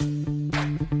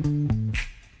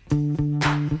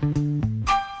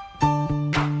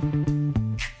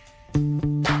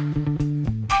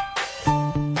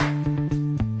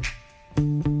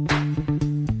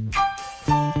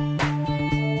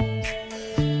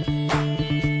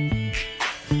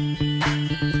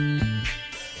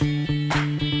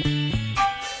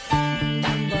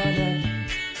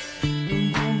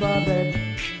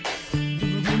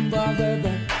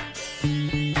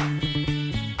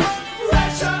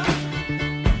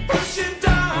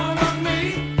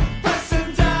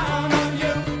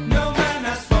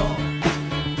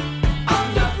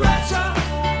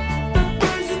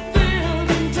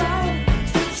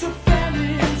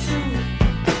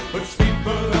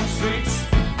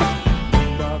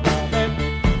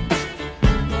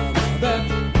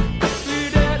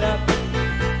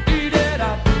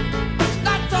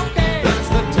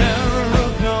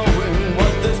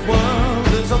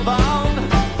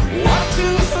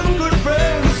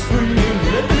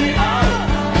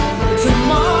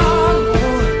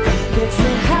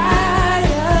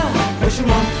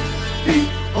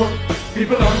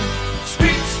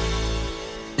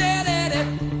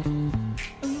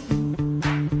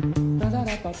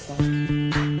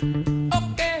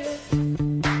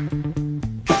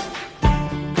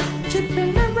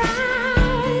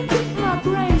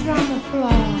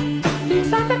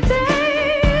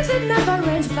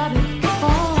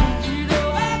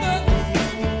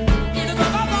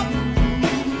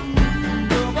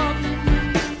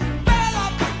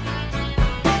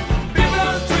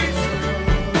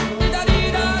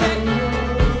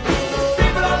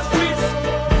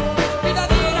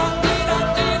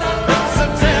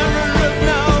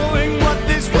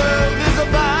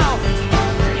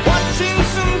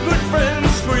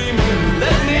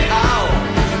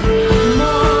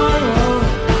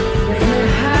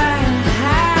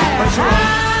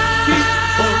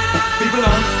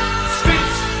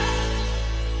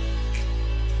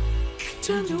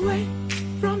 Turned away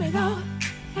from it all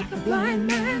like a blind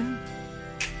man.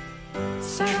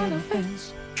 Sat on a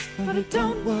fence, but it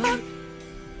don't work.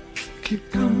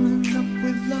 Keep coming up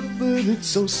with love, but it's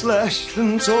so slashed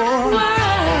and torn.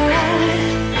 Why?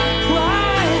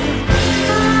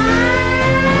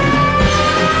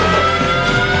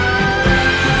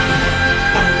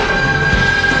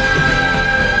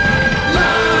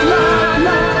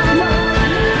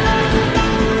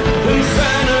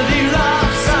 Insanity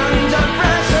laughs under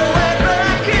pressure, we're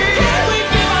breaking. Can we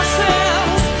give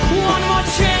ourselves one more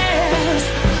chance?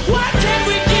 Why can't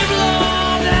we give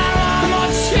love that one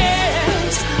more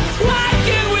chance? Why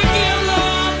can't we give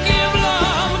love, give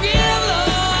love, give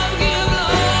love, give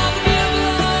love?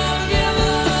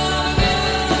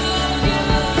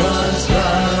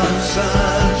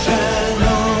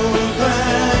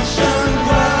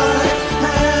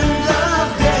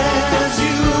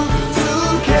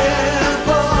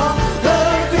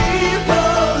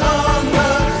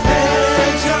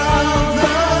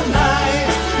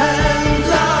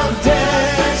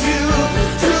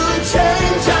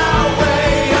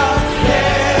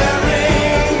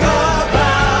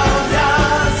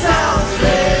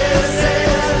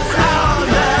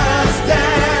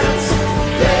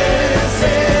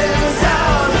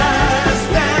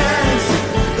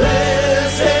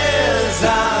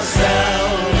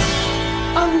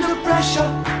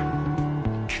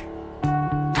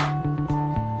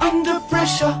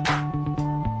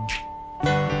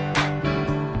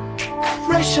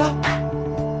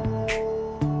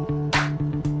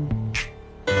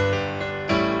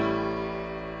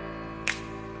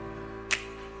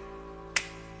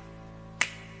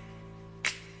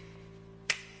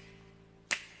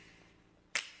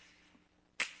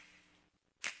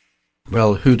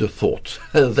 Well, who'd have thought?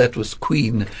 That was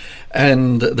Queen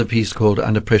and the piece called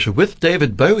Under Pressure with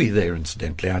David Bowie there,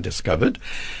 incidentally, I discovered.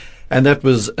 And that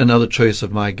was another choice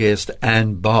of my guest,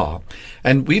 Anne Barr.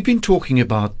 And we've been talking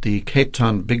about the Cape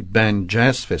Town Big Band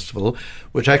Jazz Festival,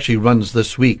 which actually runs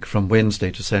this week from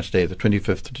Wednesday to Saturday, the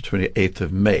 25th to 28th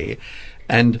of May.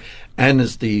 And Anne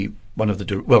is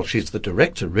she's the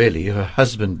director, really. Her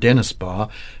husband, Dennis Barr,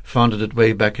 founded it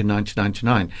way back in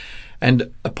 1999.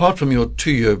 And apart from your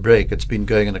 2-year break, it's been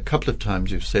going, and a couple of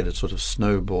times you've said it sort of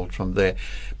snowballed from there.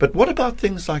 But what about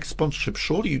things like sponsorship?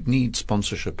 Surely you'd need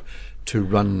sponsorship to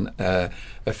run a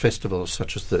festival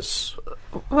such as this.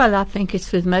 Well, I think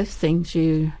it's with most things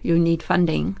you need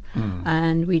funding.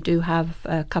 And we do have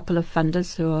a couple of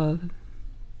funders who are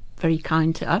very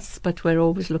kind to us, but we're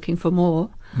always looking for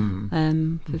more.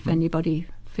 If anybody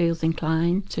feels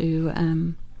inclined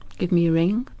to give me a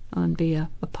ring and be a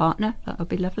partner, that would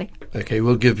be lovely. Okay,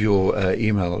 we'll give your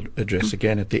email address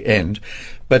again at the end.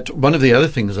 But one of the other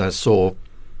things I saw,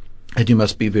 and you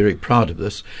must be very proud of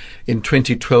this, in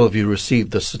 2012 you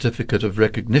received the Certificate of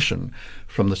Recognition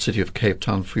from the City of Cape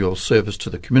Town for your service to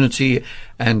the community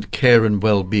and care and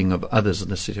well-being of others in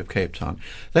the City of Cape Town.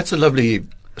 That's a lovely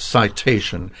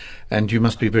citation, and you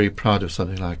must be very proud of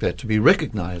something like that, to be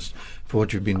recognized for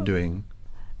what you've been doing.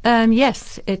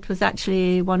 Yes, it was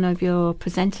actually one of your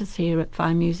presenters here at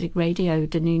Fine Music Radio,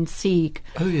 Deneen Sieg.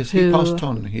 Oh yes, he passed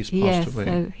on. He's passed away.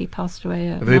 Yes, so he passed away.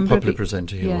 A very popular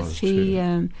presenter he was too.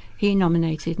 Yes, he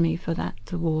nominated me for that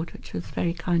award, which was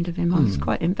very kind of him. I was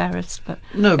quite embarrassed, but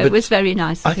it was very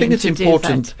nice of him. I think it's to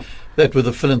important do that with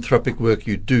the philanthropic work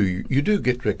you do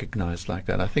get recognised like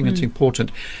that. I think it's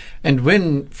important. And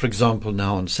when, for example,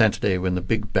 now on Saturday, when the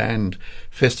Big Band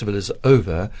Festival is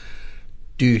over,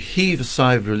 do you heave a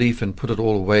sigh of relief and put it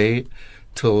all away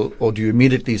or do you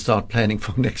immediately start planning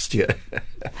for next year?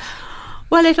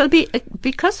 Well, it'll be,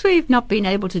 because we've not been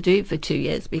able to do it for 2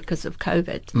 years because of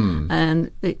COVID,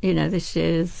 and this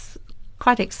year's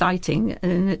quite exciting,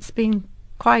 and it's been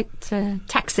quite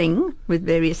taxing with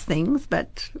various things.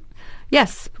 But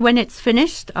yes, when it's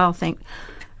finished, I'll think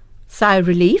sigh of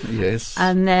relief, yes,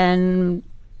 and then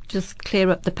just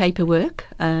clear up the paperwork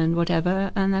and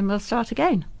whatever, and then we'll start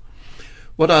again.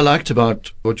 What I liked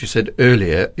about what you said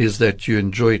earlier is that you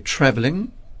enjoy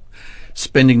travelling,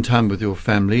 spending time with your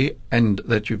family, and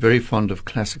that you're very fond of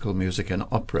classical music and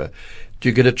opera. Do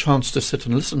you get a chance to sit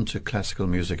and listen to classical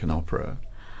music and opera?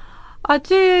 I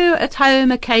do at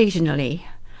home occasionally,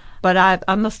 but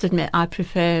I must admit I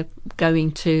prefer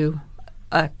going to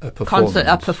a concert,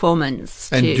 a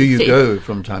performance. And do you go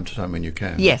from time to time when you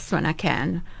can? Yes, when I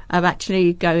can. I'm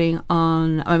actually going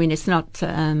on, it's not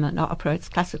opera, it's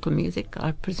classical music.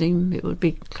 I presume it would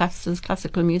be classed as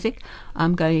classical music.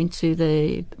 I'm going to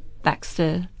the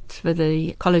Baxter for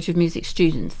the College of Music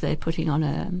students. They're putting on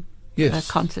a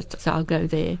concert, so I'll go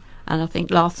there. And I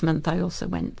think last month I also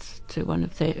went to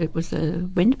it was a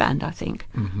wind band, I think.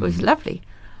 It was lovely.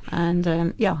 And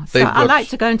so I like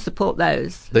to go and support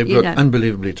those. They've got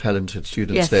unbelievably talented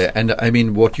students there. And I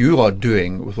mean, what you are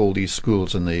doing with all these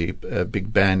schools and the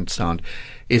big band sound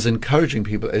is encouraging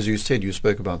people, as you said, you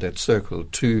spoke about that circle,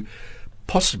 to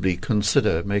possibly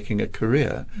consider making a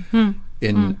career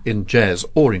in jazz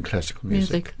or in classical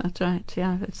music. That's right,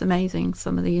 yeah. It's amazing,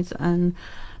 some of these, and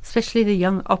especially the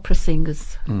young opera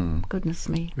singers. Goodness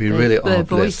me. We really are their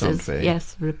blessed, voices, aren't we?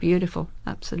 yes, they're beautiful,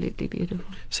 absolutely beautiful.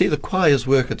 See, the choirs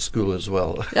work at school as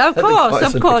well. Of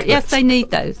course, yes, they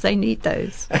need those.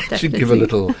 I should give a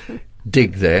little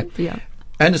dig there. Yeah.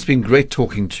 And it's been great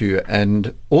talking to you,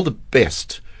 and all the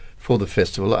best for the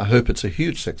festival. I hope it's a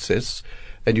huge success,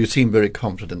 and you seem very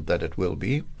confident that it will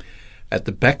be. At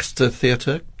the Baxter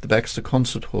Theatre, the Baxter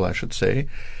Concert Hall, I should say.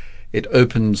 It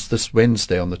opens this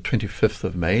Wednesday on the 25th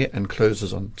of May and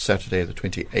closes on Saturday, the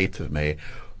 28th of May.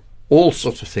 All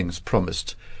sorts of things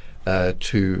promised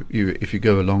to you if you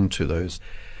go along to those.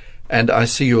 And I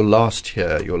see your last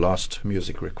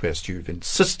music request. You've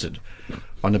insisted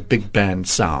on a big band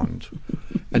sound.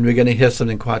 And we're going to hear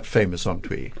something quite famous, aren't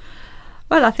we?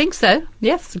 Well, I think so.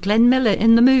 Yes, Glenn Miller,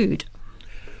 In the Mood.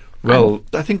 Well,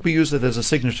 I think we use it as a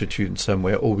signature tune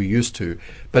somewhere, or we used to.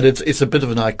 But it's a bit of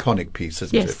an iconic piece,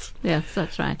 isn't it? Yes,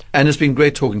 that's right. And it's been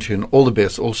great talking to you, and all the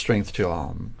best, all strength to your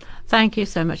arm. Thank you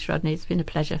so much, Rodney. It's been a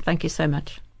pleasure. Thank you so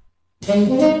much.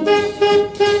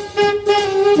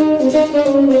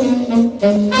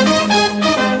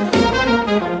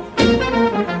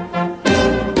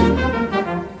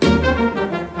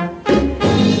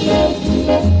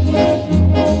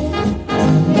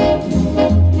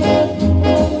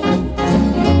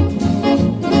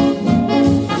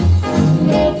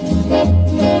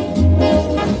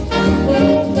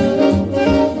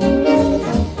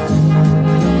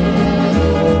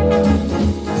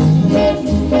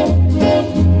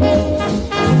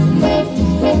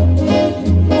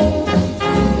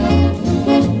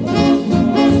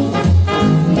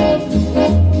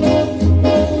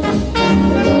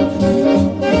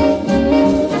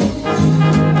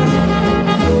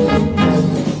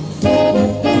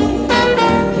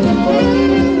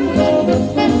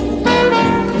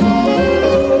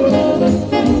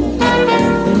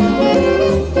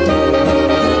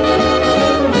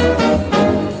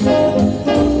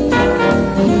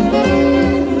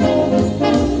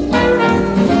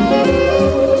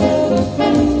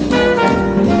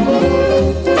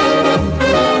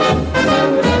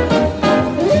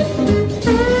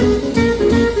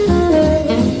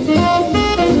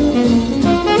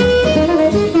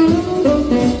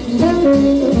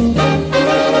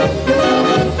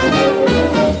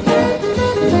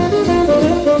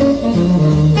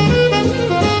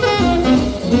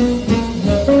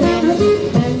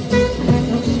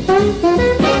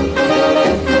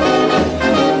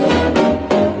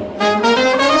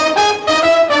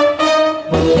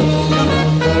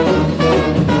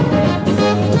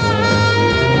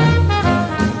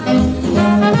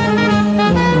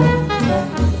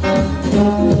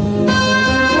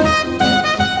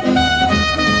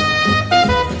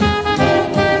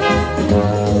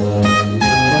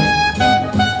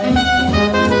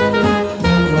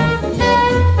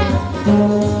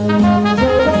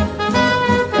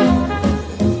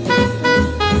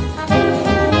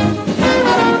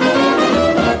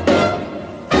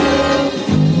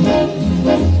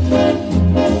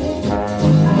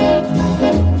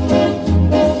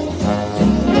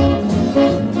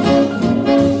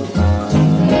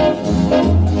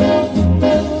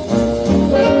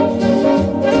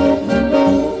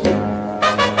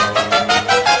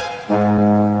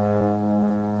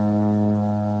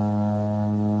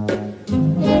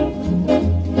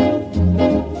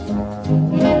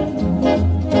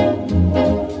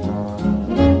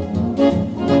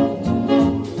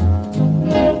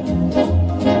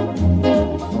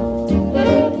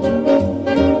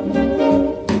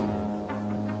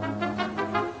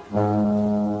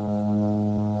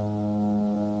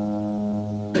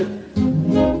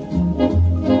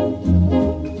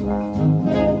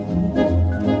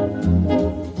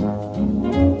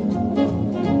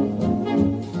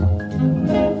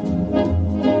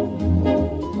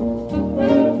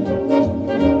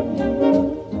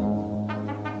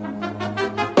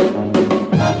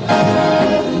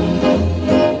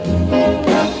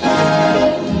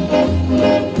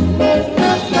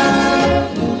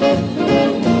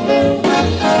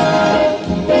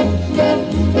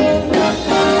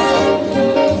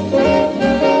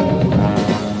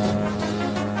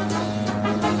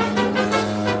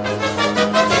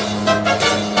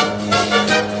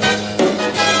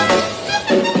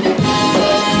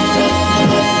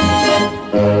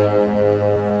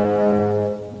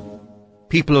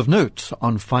 People of Note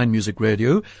on Fine Music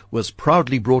Radio was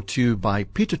proudly brought to you by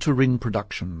Peter Turin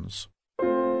Productions.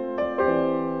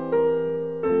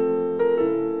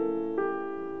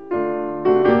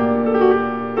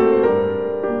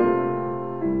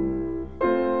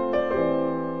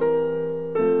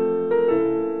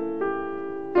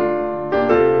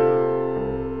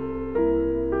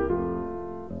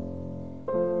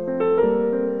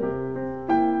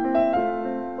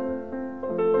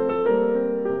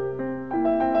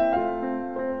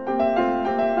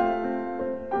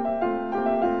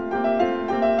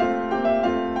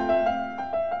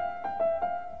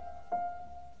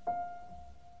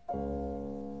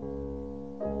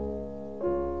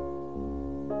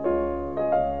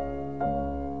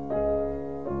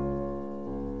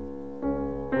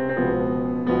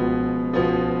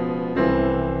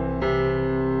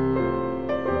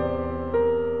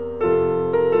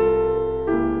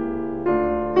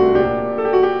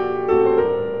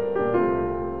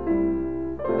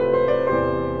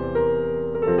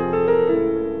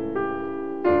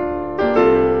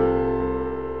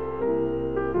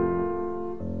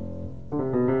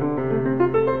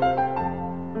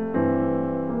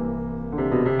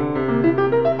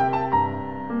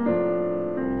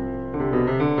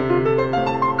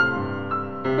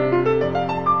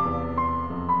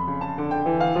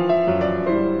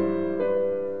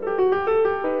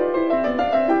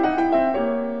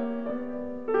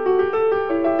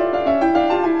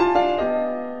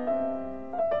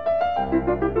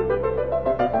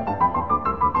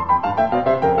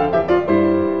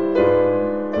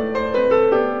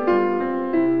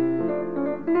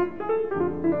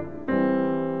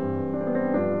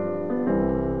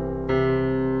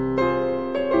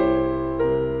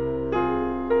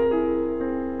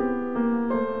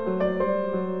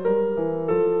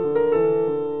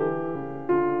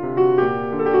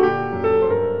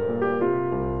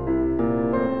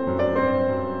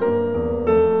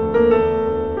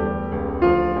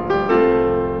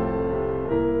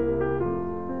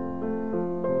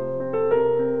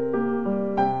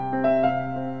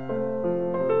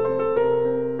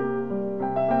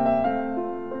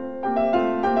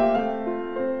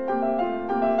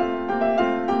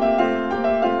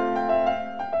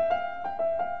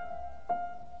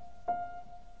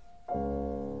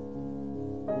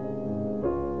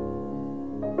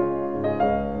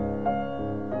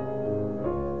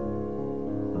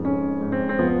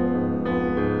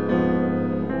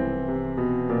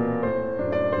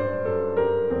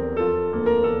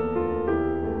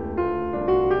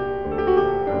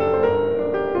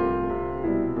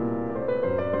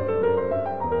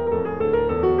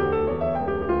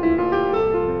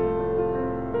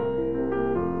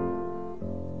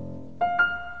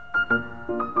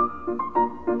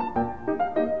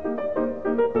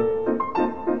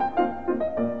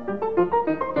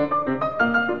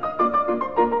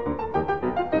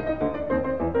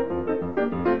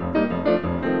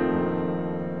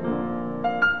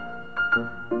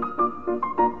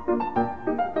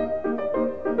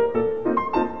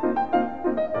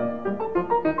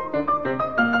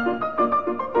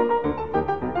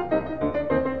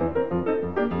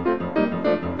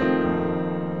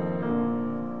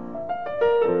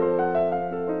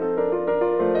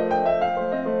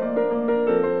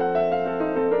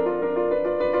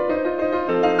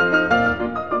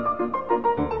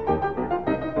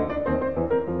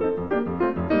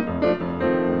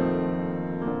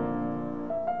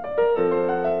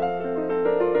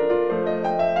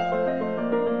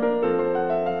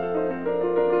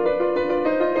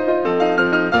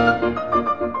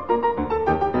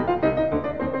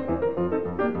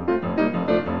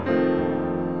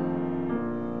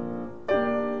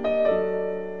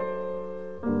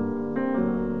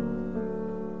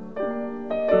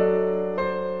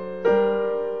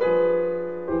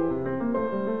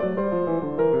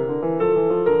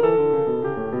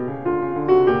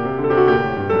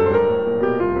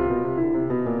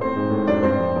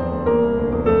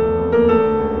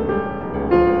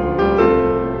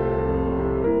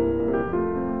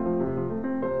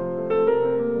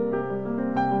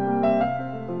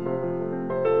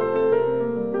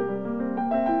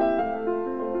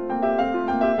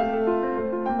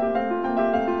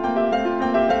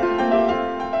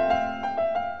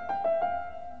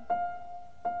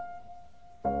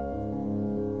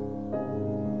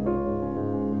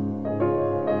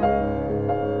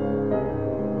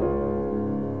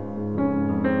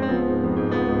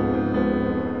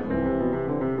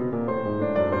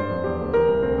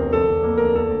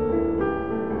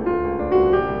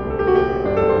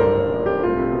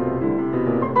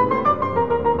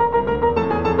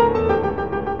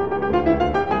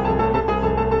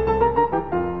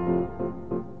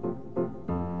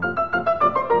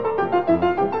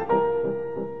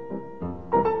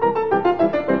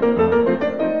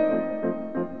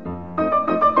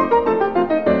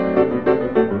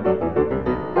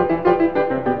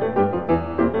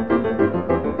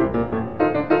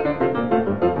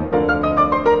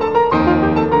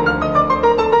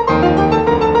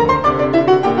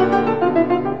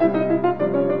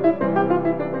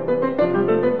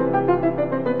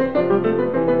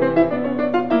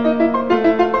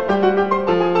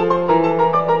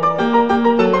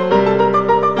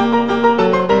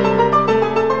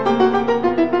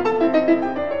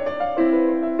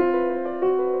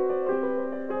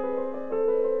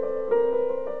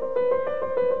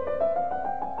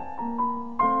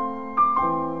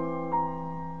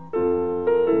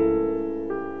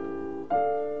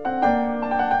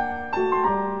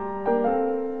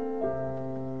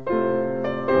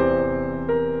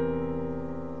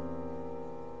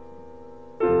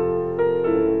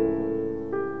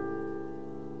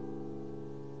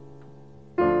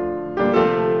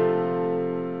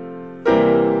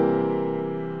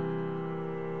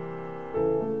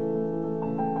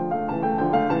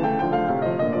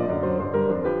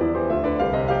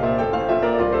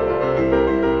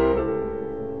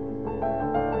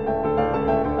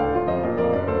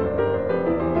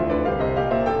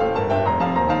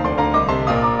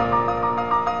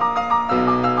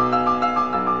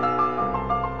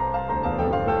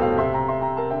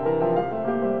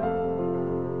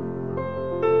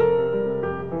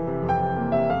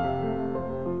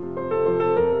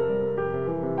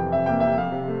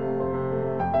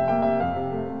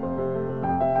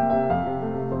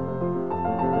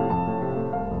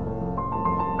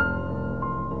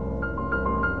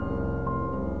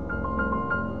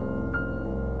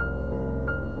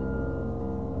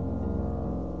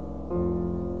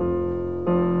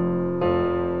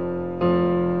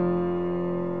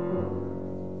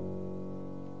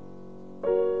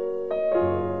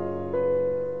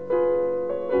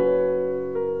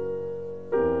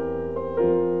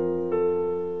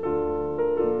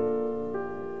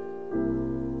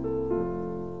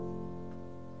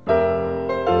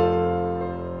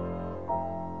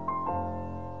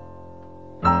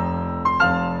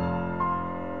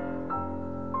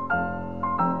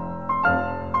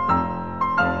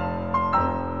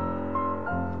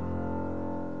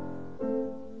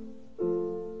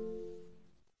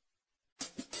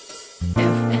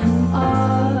 If